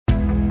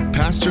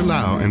Pastor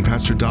Lau and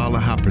Pastor Dala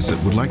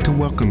Haprasit would like to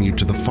welcome you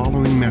to the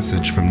following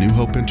message from New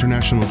Hope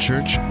International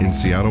Church in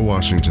Seattle,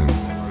 Washington.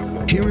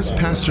 Here is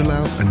Pastor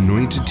Lau's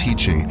anointed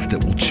teaching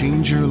that will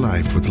change your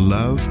life with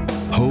love,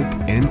 hope,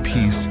 and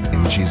peace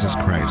in Jesus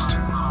Christ.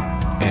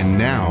 And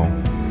now,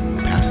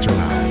 Pastor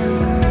Lau.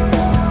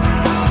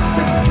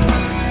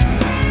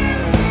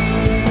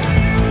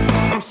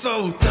 I'm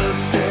so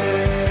thirsty.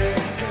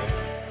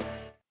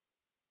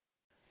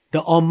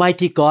 The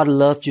Almighty God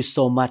loves you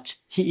so much.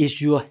 He is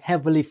your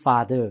Heavenly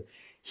Father.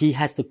 He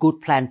has the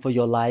good plan for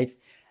your life,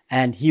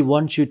 and He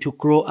wants you to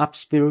grow up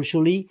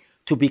spiritually,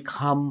 to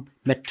become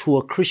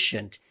mature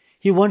Christian.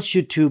 He wants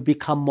you to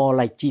become more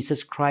like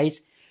Jesus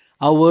Christ.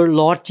 Our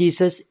Lord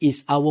Jesus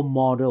is our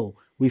model.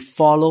 We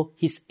follow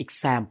His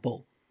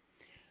example.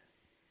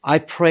 I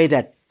pray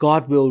that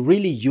God will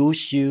really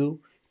use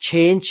you,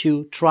 change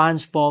you,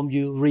 transform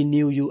you,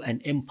 renew you,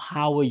 and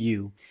empower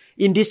you.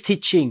 In this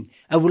teaching,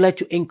 I would like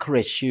to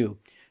encourage you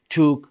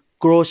to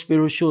grow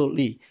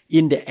spiritually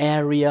in the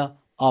area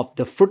of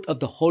the fruit of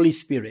the Holy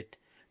Spirit.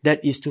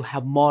 That is to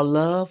have more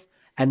love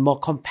and more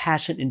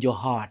compassion in your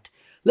heart.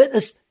 Let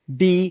us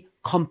be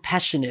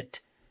compassionate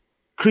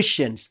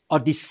Christians or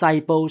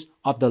disciples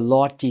of the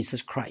Lord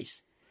Jesus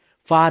Christ.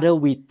 Father,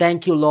 we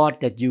thank you, Lord,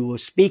 that you will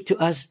speak to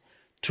us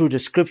through the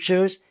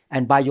scriptures,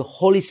 and by your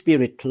Holy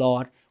Spirit,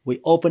 Lord,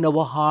 we open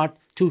our heart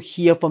to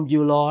hear from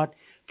you, Lord.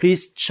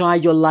 Please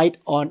shine your light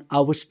on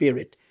our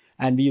spirit,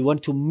 and we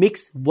want to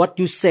mix what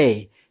you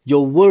say,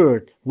 your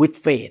word, with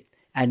faith,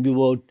 and we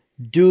will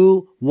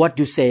do what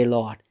you say,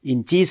 Lord.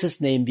 In Jesus'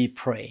 name we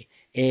pray.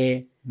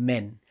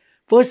 Amen.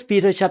 1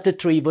 Peter chapter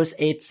 3 verse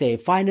 8 say,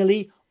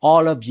 finally,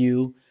 all of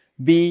you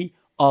be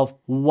of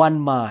one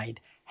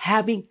mind,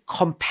 having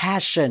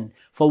compassion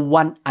for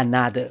one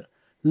another.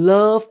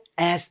 Love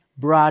as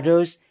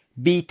brothers,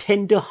 be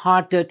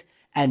tender-hearted,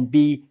 and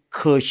be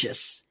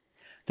courteous.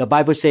 The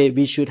Bible says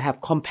we should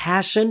have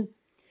compassion.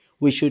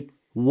 We should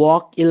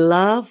walk in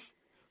love.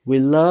 We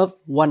love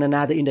one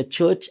another in the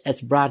church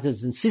as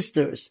brothers and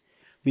sisters.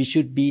 We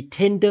should be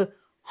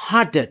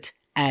tender-hearted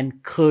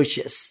and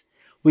courteous.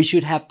 We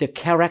should have the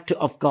character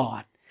of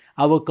God.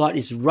 Our God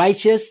is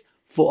righteous,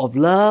 full of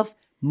love,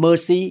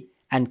 mercy,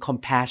 and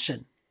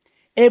compassion.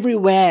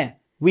 Everywhere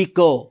we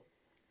go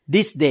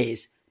these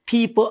days,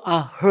 people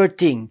are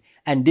hurting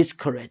and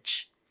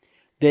discouraged.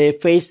 They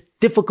face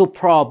difficult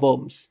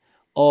problems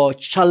or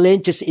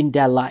challenges in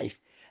their life,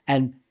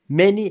 and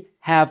many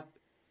have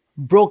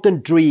broken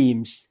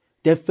dreams.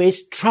 They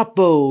face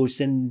troubles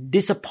and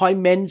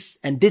disappointments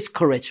and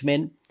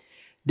discouragement.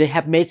 They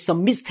have made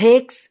some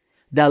mistakes.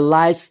 Their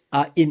lives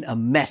are in a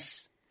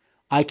mess.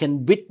 I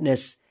can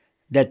witness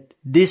that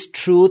this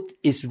truth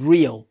is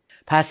real.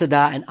 Pastor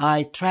Da and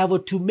I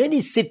traveled to many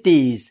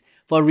cities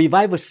for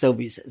revival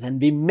services, and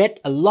we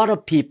met a lot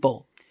of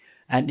people.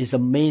 And it's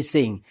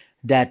amazing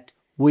that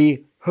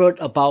we heard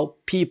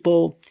about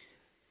people,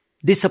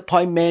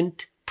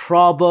 disappointment,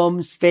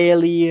 problems,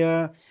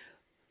 failure,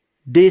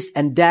 this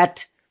and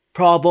that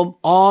problem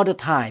all the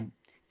time.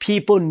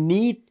 People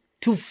need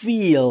to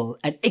feel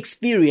and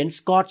experience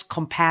God's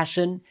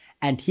compassion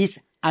and His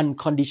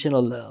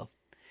unconditional love.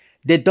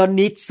 They don't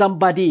need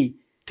somebody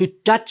to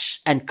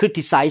judge and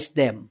criticize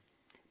them,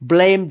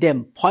 blame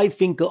them, point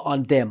finger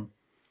on them,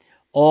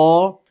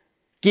 or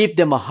give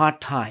them a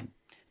hard time.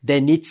 They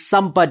need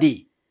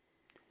somebody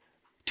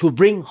to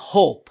bring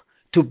hope,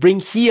 to bring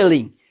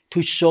healing,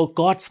 to show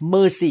God's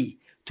mercy,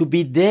 to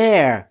be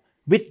there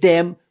with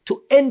them,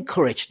 to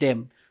encourage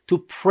them, to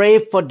pray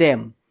for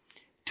them,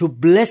 to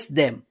bless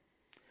them.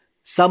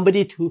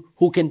 Somebody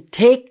who can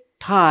take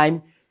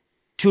time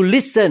to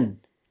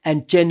listen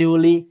and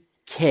genuinely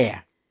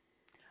care.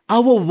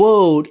 Our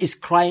world is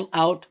crying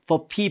out for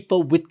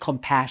people with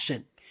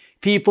compassion,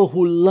 people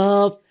who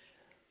love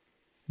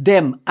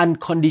them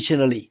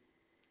unconditionally.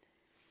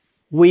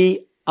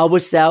 We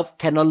ourselves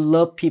cannot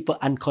love people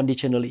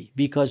unconditionally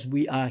because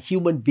we are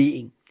human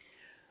beings.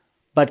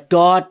 But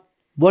God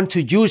wants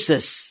to use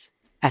us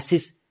as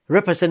His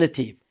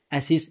representative,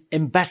 as His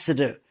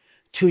ambassador,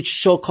 to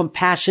show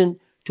compassion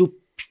to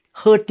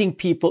hurting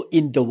people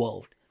in the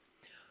world.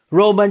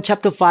 Romans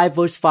chapter 5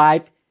 verse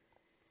 5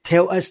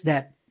 tells us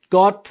that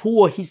God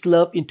poured His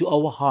love into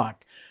our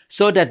heart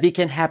so that we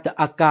can have the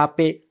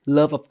agape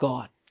love of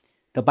God.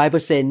 The Bible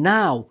says,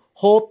 now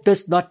hope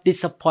does not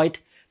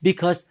disappoint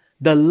because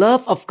the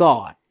love of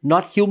God,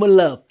 not human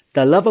love,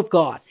 the love of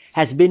God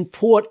has been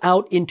poured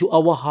out into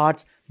our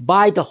hearts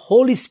by the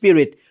Holy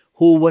Spirit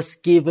who was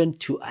given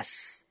to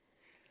us.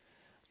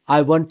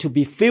 I want to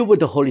be filled with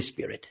the Holy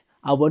Spirit.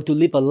 I want to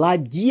live a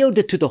life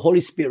yielded to the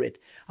Holy Spirit.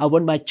 I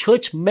want my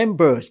church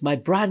members, my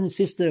brothers and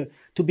sisters,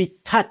 to be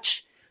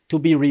touched, to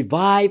be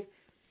revived,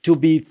 to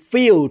be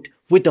filled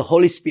with the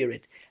Holy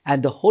Spirit.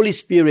 And the Holy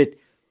Spirit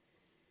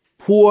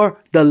pour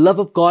the love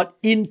of God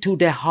into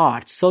their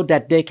hearts so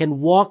that they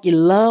can walk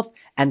in love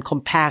and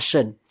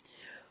compassion.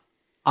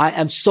 I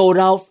am sold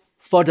out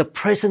for the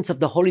presence of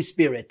the Holy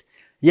Spirit.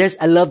 Yes,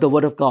 I love the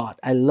Word of God.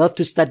 I love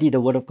to study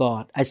the Word of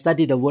God. I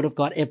study the Word of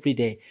God every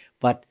day.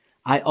 But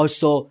I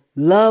also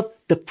love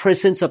the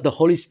presence of the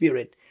Holy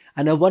Spirit.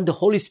 and I want the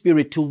Holy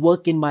Spirit to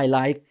work in my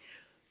life.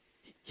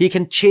 He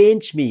can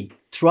change me,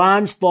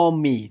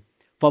 transform me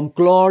from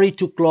glory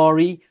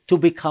to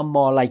become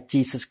more like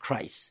Jesus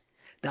Christ.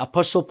 The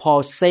Apostle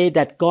Paul said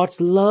that God's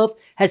love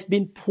has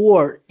been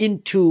poured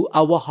into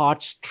our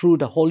hearts through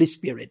the Holy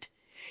Spirit.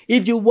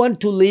 If you want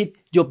to live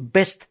your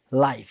best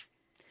life,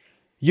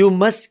 you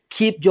must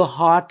keep your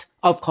heart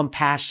of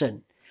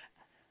compassion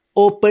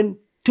open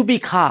to be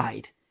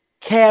kind,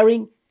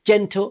 caring,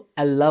 gentle,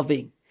 and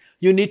loving.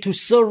 You need to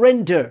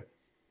surrender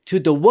to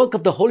the work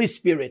of the Holy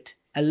Spirit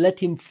and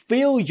let Him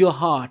fill your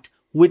heart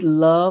with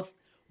love,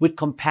 with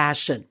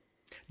compassion.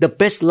 The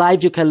best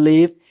life you can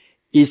live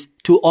is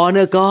to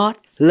honor God,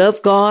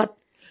 love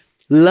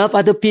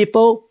other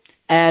people,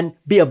 and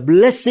be a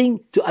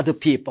blessing to other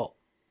people.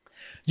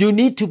 You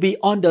need to be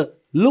on the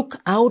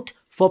lookout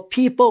for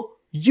people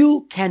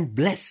you can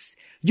bless,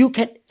 you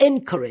can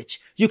encourage,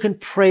 you can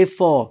pray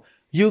for,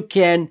 you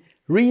can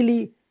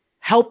really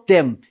help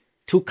them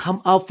to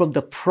come out from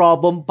the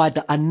problem by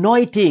the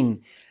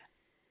anointing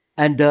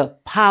and the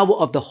power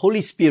of the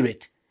Holy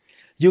Spirit.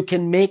 You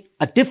can make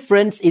a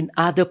difference in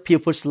other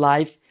people's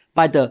life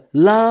by the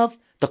love,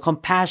 the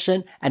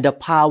compassion, and the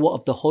power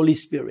of the Holy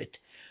Spirit.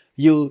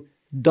 You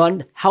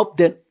don't help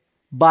them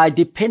by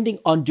depending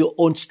on your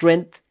own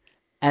strength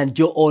and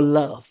your own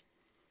love,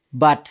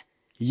 but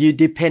you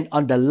depend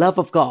on the love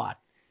of God,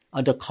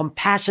 on the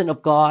compassion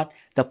of God,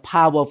 the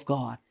power of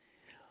God.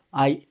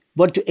 I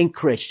want to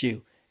encourage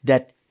you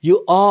that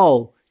you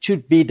all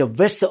should be the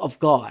vessel of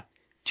God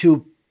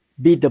to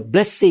be the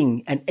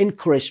blessing and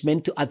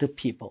encouragement to other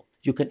people.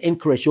 You can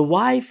encourage your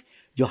wife,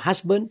 your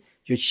husband,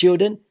 your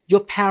children,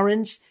 your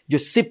parents, your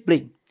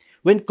sibling.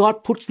 When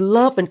God puts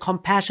love and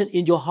compassion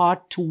in your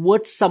heart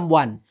towards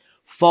someone,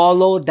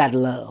 follow that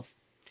love.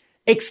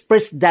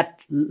 Express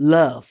that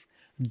love.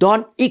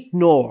 Don't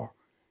ignore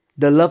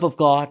the love of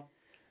God.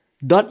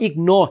 Don't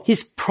ignore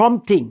His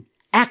prompting.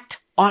 Act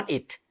on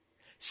it.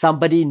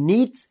 Somebody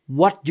needs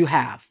what you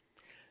have.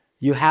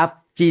 You have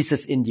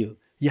Jesus in you.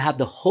 You have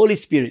the Holy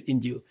Spirit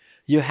in you.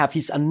 You have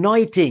His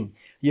anointing.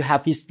 You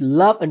have His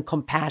love and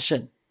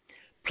compassion.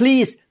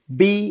 Please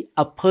be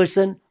a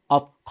person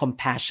of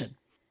compassion.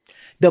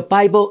 The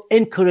Bible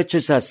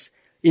encourages us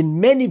in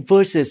many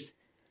verses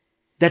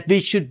that we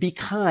should be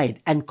kind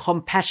and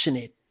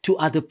compassionate to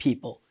other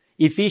people.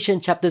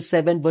 Ephesians chapter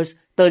 7 verse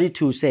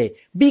 32 say,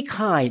 "Be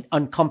kind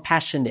and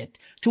compassionate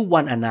to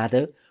one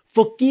another,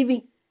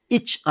 forgiving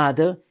each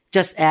other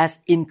just as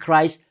in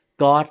Christ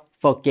God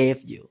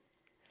forgave you."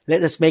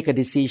 Let us make a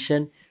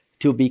decision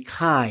to be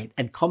kind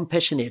and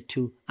compassionate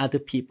to other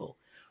people.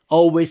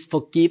 Always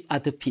forgive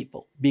other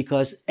people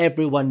because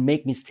everyone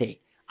make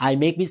mistake. I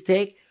make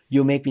mistake,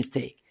 you make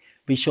mistake.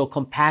 We show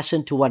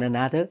compassion to one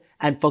another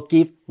and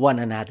forgive one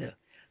another.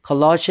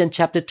 Colossians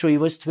chapter 3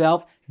 verse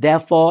 12,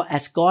 "Therefore,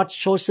 as God's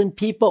chosen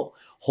people,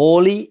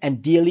 holy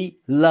and dearly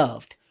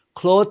loved,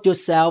 clothe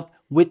yourself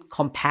with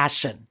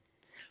compassion."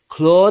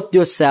 Clothe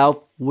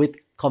yourself with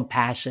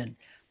compassion,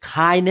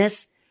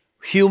 kindness,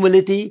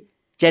 humility,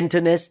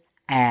 gentleness,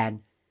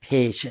 and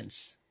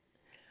patience.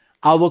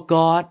 Our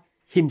God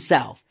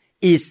Himself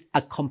is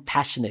a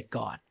compassionate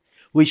God.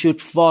 We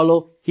should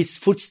follow His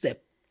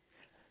footsteps.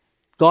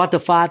 God the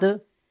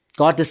Father,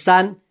 God the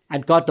Son,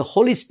 and God the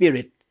Holy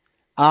Spirit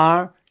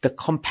are the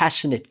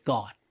compassionate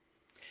God.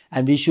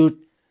 And we should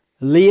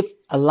live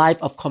a life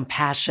of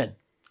compassion.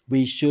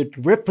 We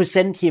should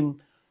represent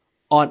Him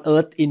on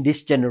earth in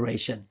this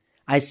generation.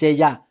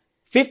 Isaiah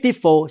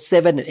 54,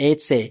 7 and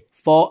 8 say,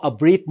 "For a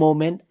brief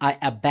moment I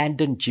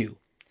abandoned you.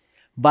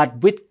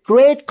 But with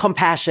great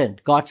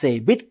compassion," God say,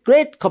 "with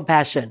great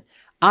compassion,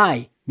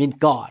 I, mean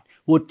God,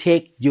 would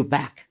take you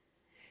back.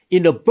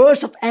 In a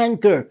burst of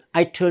anger,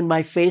 I turned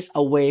my face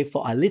away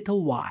for a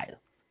little while."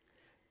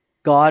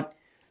 God,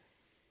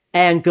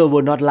 anger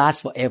will not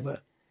last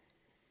forever.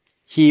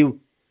 He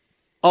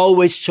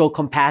always show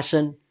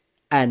compassion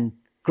and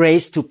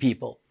grace to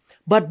people.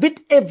 "But with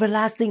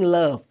everlasting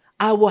love,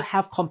 I will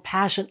have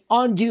compassion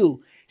on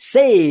you,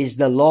 says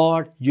the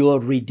Lord your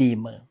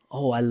Redeemer."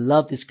 Oh, I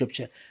love this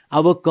scripture.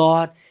 Our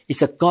God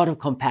is a God of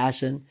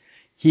compassion.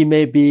 He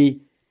may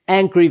be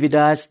angry with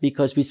us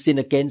because we sin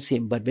against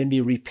Him, but when we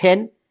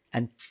repent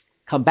and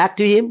come back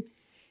to Him,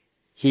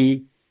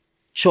 He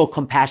shows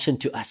compassion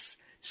to us.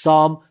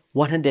 Psalm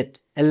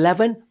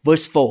 111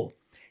 verse 4.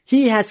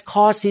 "He has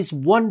caused His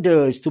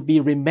wonders to be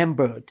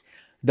remembered.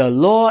 The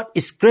Lord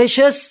is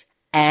gracious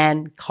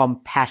and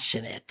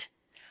compassionate."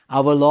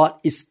 Our Lord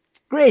is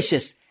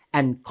gracious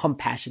and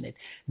compassionate.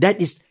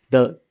 That is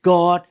the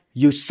God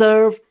you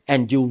serve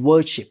and you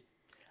worship.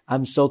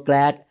 I'm so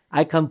glad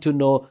I come to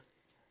know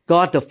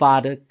God the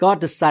Father,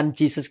 God the Son,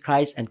 Jesus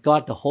Christ, and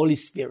God the Holy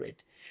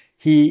Spirit.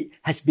 He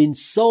has been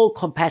so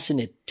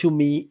compassionate to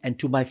me and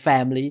to my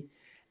family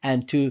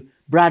and to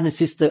brothers and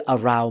sisters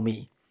around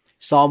me.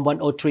 Psalm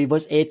 103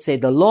 verse 8 says,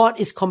 "The Lord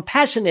is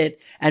compassionate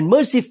and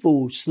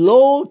merciful,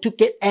 slow to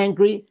get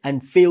angry,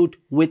 and filled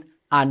with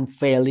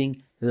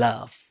unfailing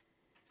love."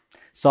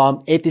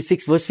 Psalm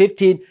 86 verse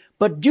 15,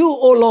 "But you,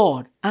 O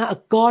Lord, are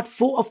a God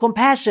full of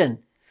compassion."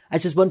 I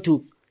just want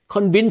to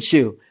convince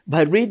you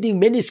by reading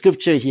many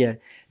scripture here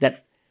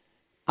that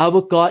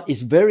our God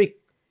is very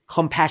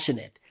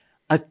compassionate.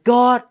 A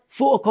God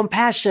full of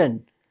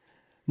compassion,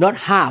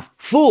 not half,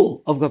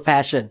 full of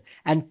compassion,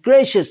 and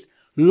gracious,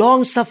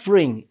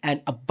 long-suffering,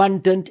 and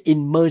abundant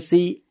in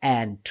mercy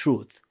and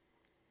truth.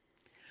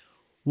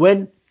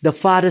 When the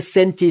Father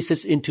sent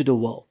Jesus into the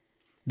world,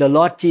 the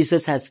Lord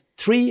Jesus has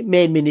three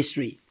main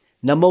ministry.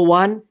 Number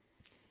one,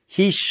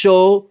 He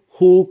showed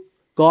who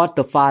God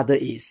the Father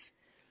is.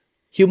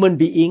 Human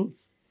beings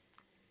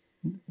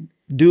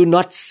do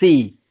not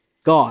see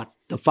God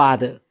the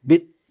Father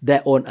with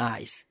their own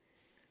eyes.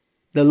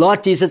 The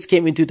Lord Jesus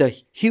came into the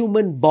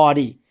human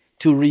body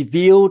to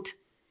reveal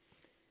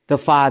the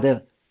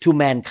Father to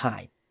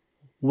mankind.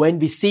 When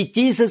we see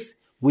Jesus,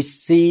 we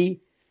see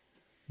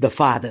the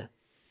Father.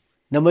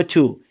 Number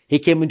two, He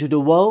came into the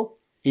world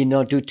in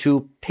order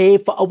to pay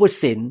for our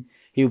sin.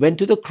 He went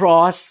to the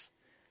cross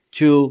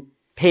to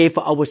pay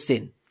for our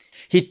sin.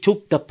 He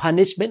took the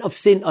punishment of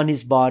sin on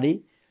His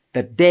body,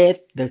 the death,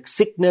 the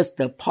sickness,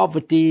 the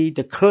poverty,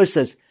 the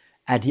curses,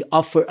 and He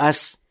offered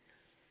us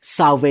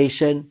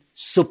salvation,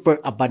 super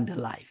abundant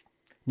life.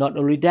 Not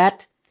only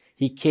that,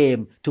 He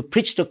came to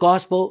preach the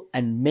gospel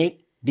and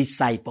make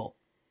disciples.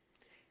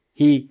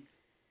 He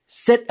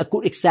set a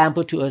good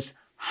example to us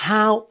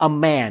how a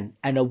man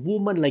and a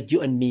woman like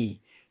you and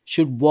me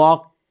should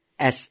walk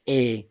as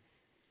a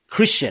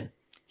Christian.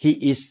 He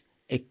is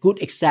a good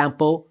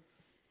example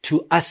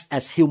to us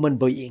as human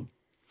beings.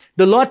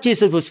 The Lord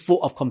Jesus was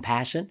full of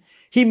compassion.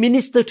 He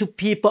ministered to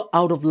people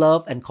out of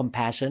love and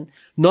compassion,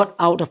 not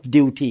out of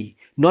duty,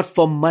 not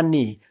for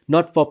money,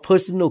 not for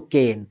personal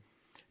gain,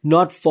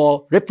 not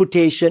for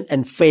reputation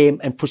and fame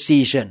and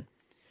position.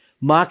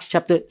 Mark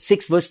chapter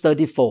 6 verse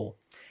 34.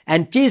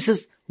 And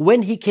Jesus,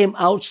 when He came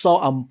out,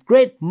 saw a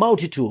great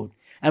multitude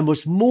and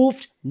was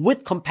moved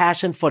with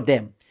compassion for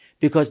them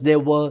because they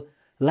were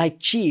like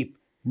sheep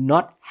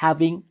not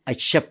having a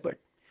shepherd.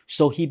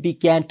 So He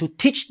began to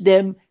teach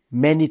them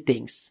many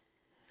things.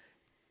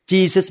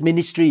 Jesus'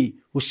 ministry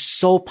was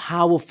so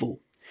powerful.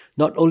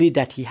 Not only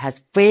that He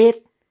has faith,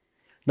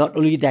 not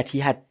only that He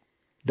had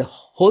the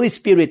Holy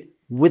Spirit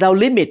without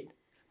limit,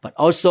 but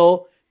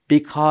also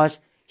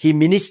because He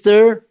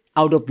ministered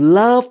out of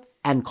love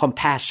and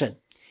compassion.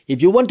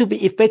 If you want to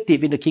be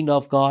effective in the kingdom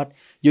of God,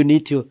 you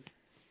need to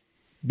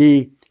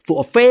be full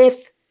of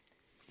faith,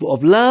 full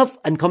of love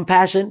and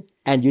compassion,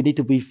 and you need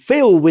to be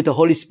filled with the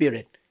Holy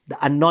Spirit, the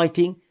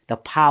anointing, the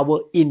power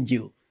in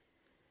you.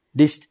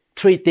 These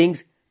three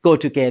things go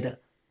together.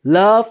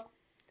 Love,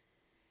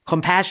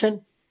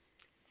 compassion,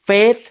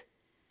 faith,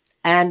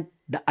 and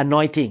the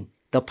anointing,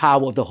 the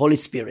power of the Holy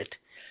Spirit.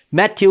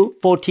 Matthew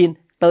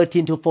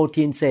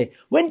 14:13-14 say,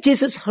 when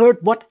Jesus heard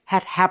what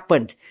had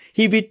happened,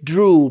 He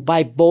withdrew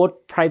by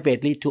boat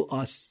privately to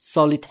a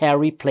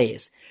solitary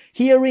place.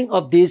 Hearing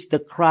of this, the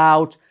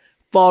crowd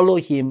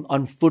followed Him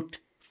on foot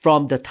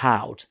from the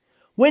towns.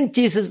 When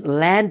Jesus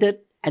landed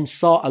and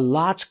saw a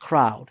large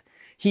crowd,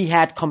 He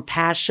had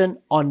compassion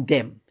on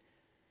them.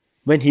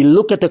 When He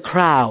looked at the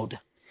crowd,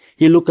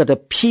 He looked at the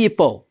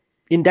people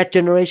in that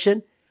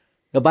generation,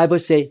 the Bible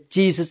says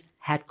Jesus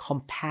had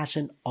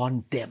compassion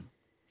on them.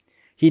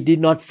 He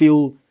did not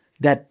feel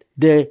that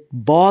they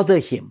bother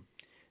Him.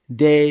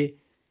 They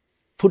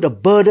put a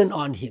burden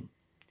on Him.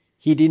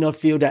 He did not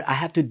feel that I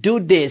have to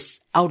do this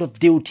out of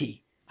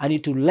duty. I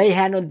need to lay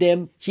hand on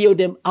them, heal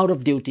them out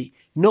of duty.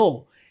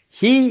 No,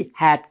 He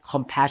had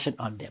compassion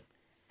on them.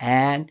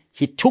 And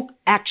He took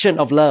action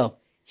of love,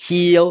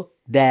 heal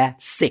their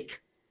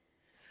sick.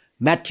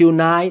 Matthew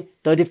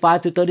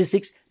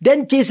 9:35-36.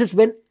 Then Jesus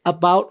went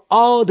about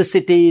all the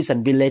cities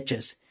and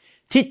villages,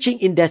 teaching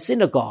in their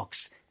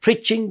synagogues,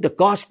 preaching the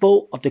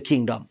gospel of the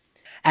kingdom,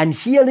 and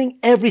healing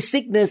every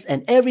sickness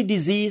and every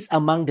disease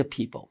among the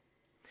people.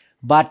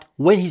 But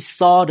when He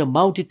saw the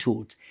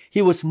multitude,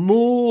 He was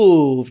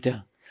moved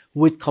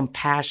with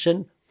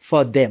compassion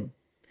for them,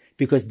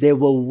 because they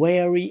were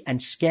weary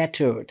and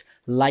scattered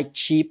like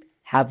sheep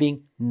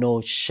having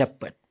no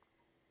shepherd.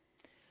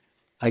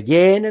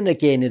 Again and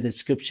again in the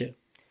scripture,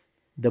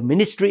 the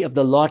ministry of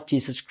the Lord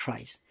Jesus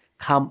Christ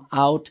come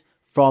out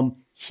from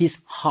His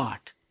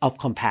heart of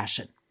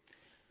compassion.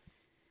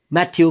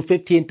 Matthew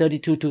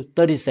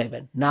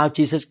 15:32-37. Now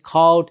Jesus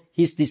called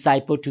His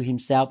disciples to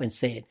Himself and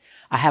said,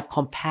 I have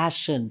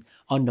compassion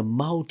on the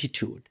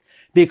multitude,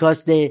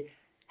 because they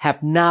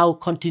have now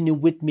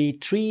continued with me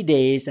 3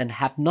 days and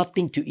have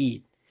nothing to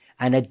eat.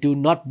 And I do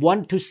not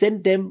want to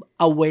send them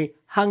away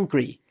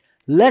hungry,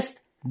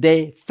 lest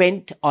they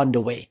faint on the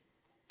way.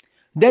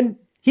 Then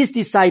His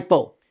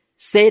disciple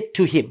said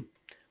to Him,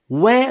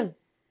 where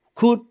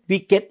could we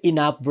get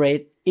enough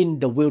bread in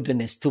the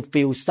wilderness to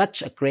fill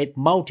such a great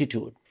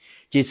multitude?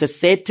 Jesus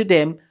said to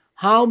them,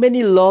 how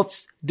many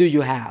loaves do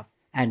you have?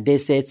 And they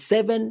said,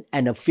 7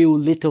 and a few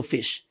little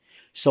fish.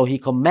 So He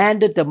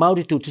commanded the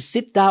multitude to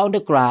sit down on the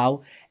ground,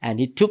 and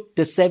He took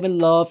the 7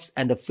 loaves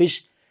and the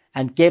fish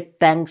and gave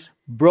thanks,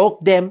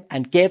 broke them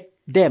and gave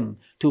them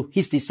to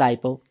His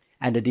disciple,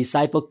 and the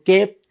disciple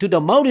gave to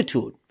the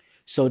multitude.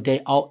 So they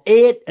all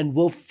ate and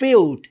were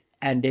filled,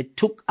 and they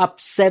took up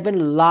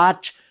 7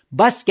 large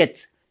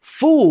baskets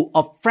full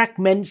of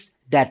fragments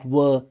that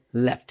were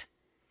left.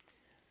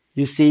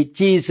 You see,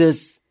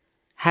 Jesus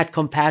had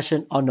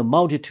compassion on the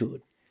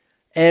multitude.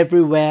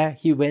 Everywhere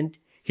he went,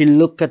 he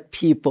looked at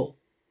people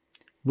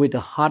with a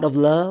heart of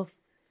love,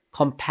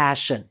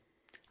 compassion.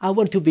 I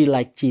want to be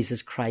like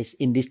Jesus Christ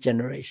in this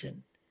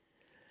generation.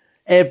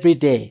 Every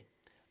day,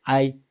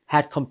 I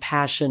had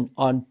compassion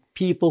on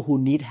people who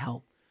need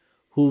help,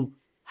 who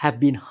have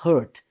been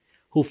hurt,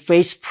 who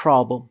face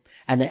problems.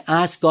 And I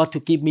asked God to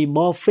give me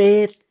more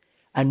faith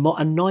and more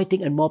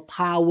anointing and more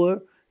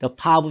power, the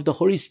power of the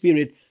Holy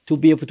Spirit, to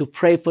be able to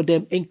pray for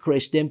them,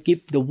 encourage them,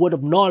 give the word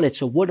of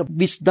knowledge, a word of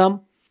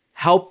wisdom,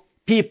 help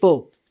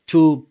people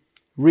to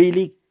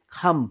really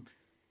come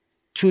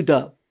to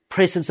the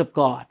presence of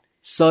God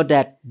so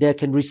that they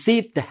can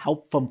receive the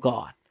help from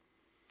God.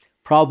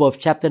 Proverbs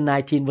chapter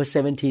 19 verse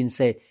 17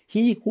 say,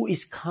 "He who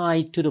is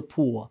kind to the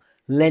poor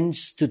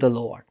lends to the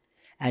Lord,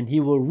 and he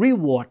will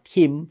reward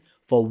him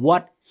for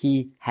what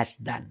he has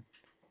done."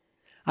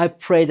 I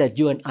pray that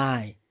you and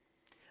I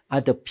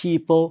are the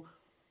people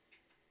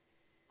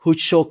who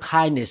show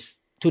kindness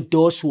to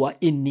those who are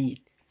in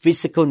need,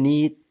 physical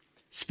need,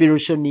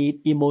 spiritual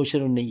need,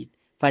 emotional need,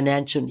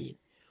 financial need.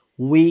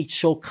 We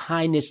show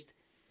kindness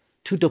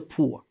to the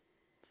poor.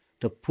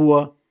 The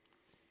poor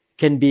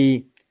can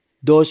be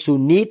those who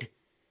need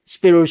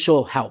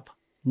spiritual help,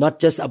 not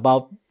just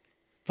about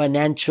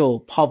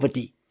financial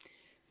poverty,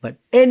 but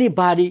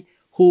anybody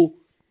who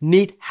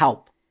need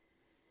help.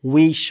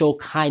 We show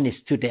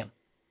kindness to them,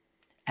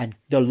 and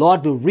the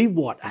Lord will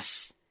reward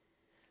us.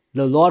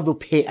 The Lord will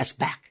pay us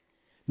back.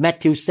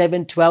 Matthew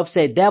 7:12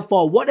 says,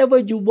 "Therefore, whatever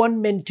you want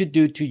men to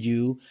do to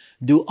you,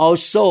 do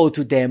also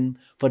to them,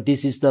 for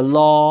this is the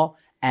law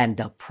and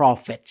the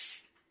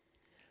prophets."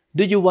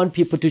 Do you want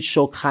people to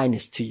show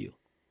kindness to you?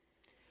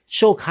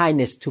 Show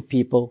kindness to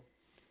people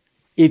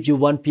if you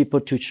want people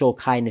to show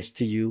kindness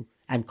to you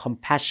and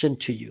compassion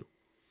to you.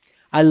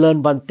 I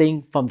learned one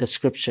thing from the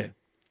scripture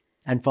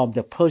and from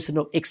the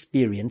personal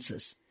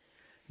experiences,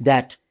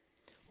 that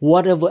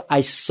whatever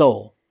I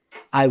sow,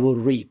 I will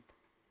reap.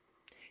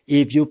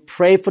 If you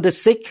pray for the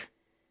sick,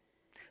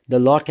 the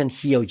Lord can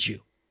heal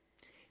you.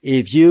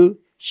 If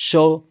you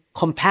show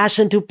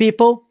compassion to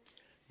people,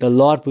 the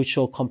Lord will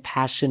show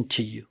compassion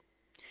to you.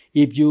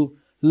 If you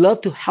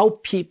love to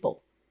help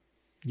people,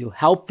 you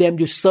help them,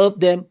 you serve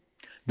them,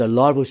 the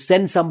Lord will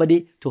send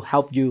somebody to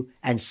help you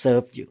and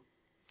serve you.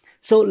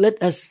 So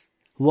let us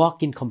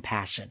walk in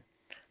compassion.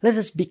 Let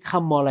us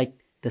become more like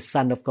the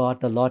Son of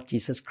God, the Lord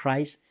Jesus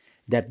Christ,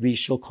 that we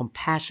show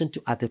compassion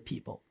to other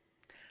people.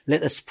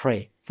 Let us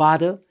pray.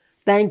 Father,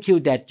 thank you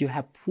that you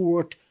have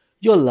poured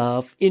your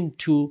love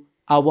into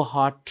our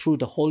heart through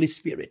the Holy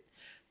Spirit.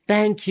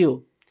 Thank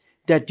you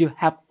that you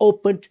have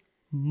opened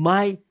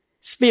my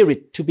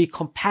spirit to be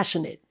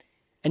compassionate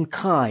and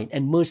kind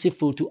and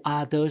merciful to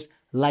others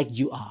like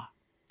you are.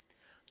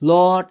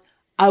 Lord,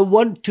 I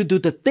want to do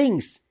the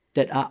things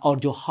that are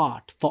on your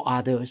heart for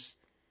others.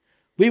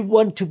 We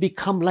want to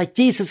become like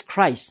Jesus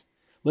Christ.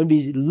 When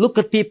we look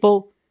at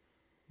people,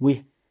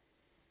 we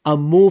are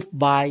moved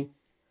by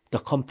the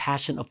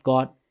compassion of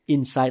God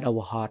inside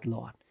our heart,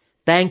 Lord.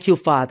 Thank you,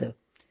 Father.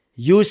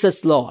 Use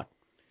us, Lord,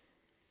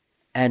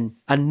 and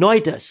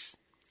anoint us,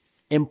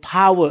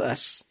 empower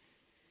us,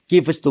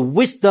 give us the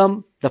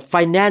wisdom, the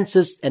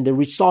finances, and the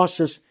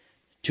resources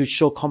to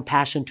show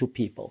compassion to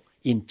people.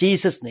 In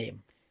Jesus'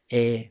 name,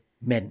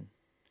 amen.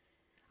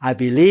 I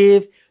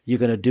believe you're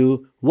going to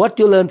do what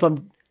you learned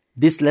from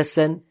this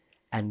lesson,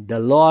 and the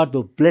Lord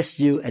will bless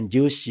you and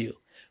use you.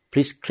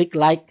 Please click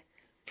like,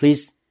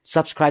 please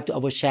subscribe to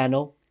our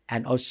channel,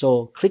 and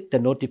also click the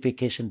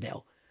notification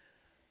bell.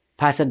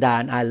 Pastor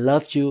Dan, I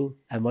love you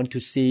and want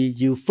to see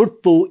you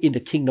fruitful in the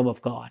kingdom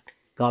of God.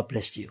 God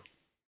bless you.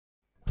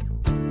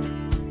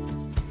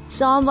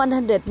 Psalm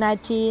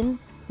 119,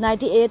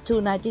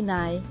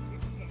 98-99.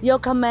 Your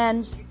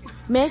commands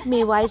make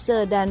me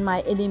wiser than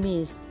my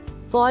enemies,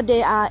 for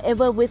they are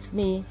ever with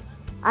me.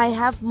 I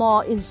have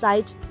more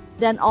insight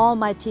than all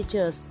my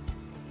teachers,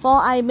 for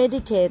I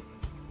meditate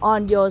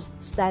on your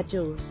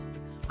statutes.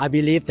 I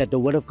believe that the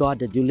word of God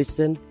that you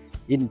listen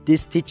in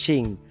this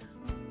teaching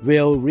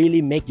will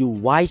really make you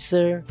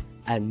wiser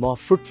and more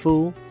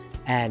fruitful,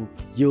 and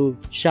you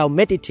shall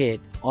meditate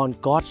on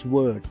God's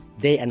word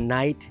day and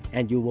night,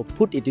 and you will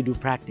put it into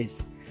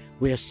practice.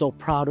 We are so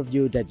proud of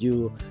you that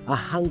you are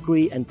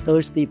hungry and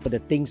thirsty for the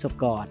things of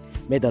God.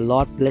 May the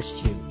Lord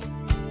bless you.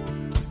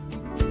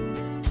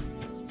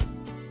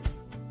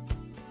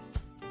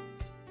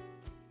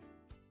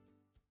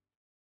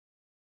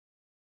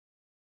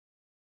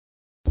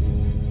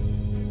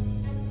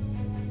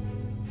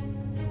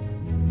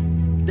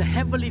 The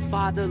Heavenly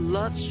Father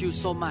loves you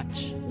so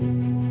much.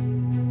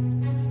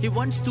 He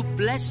wants to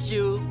bless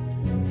you,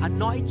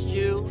 anoint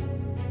you,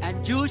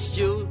 and use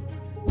you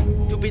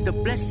to be the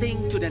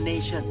blessing to the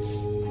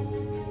nations.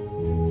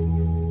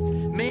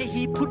 May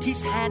He put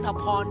His hand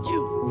upon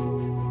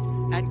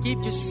you and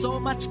give you so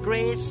much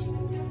grace,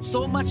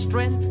 so much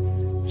strength,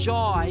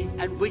 joy,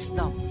 and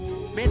wisdom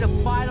May the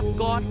fire of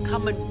God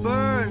come and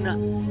burn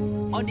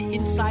on the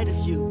inside of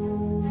you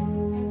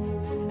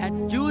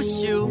and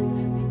use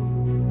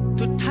you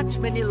to touch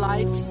many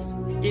lives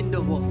in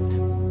the world.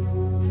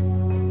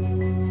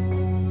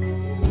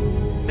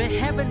 May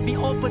heaven be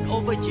open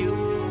over you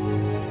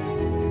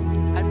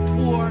and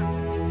pour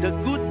the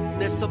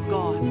goodness of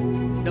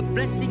God, the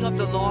blessing of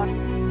the Lord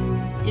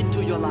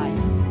into your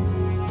life.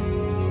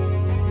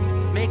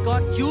 May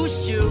God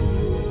use you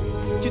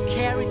to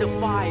carry the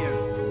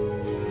fire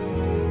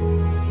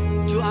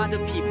to other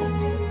people.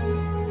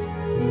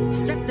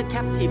 Set the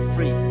captive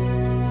free,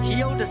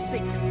 heal the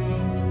sick,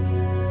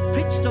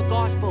 preach the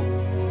gospel,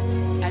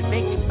 and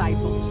make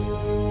disciples.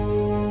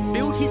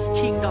 Build His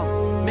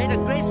kingdom. May the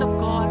grace of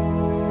God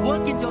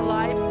work in your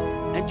life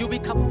and you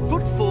become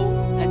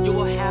fruitful and you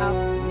will have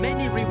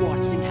many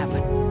rewards in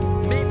heaven.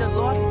 May the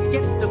Lord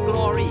get the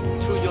glory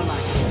through your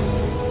life.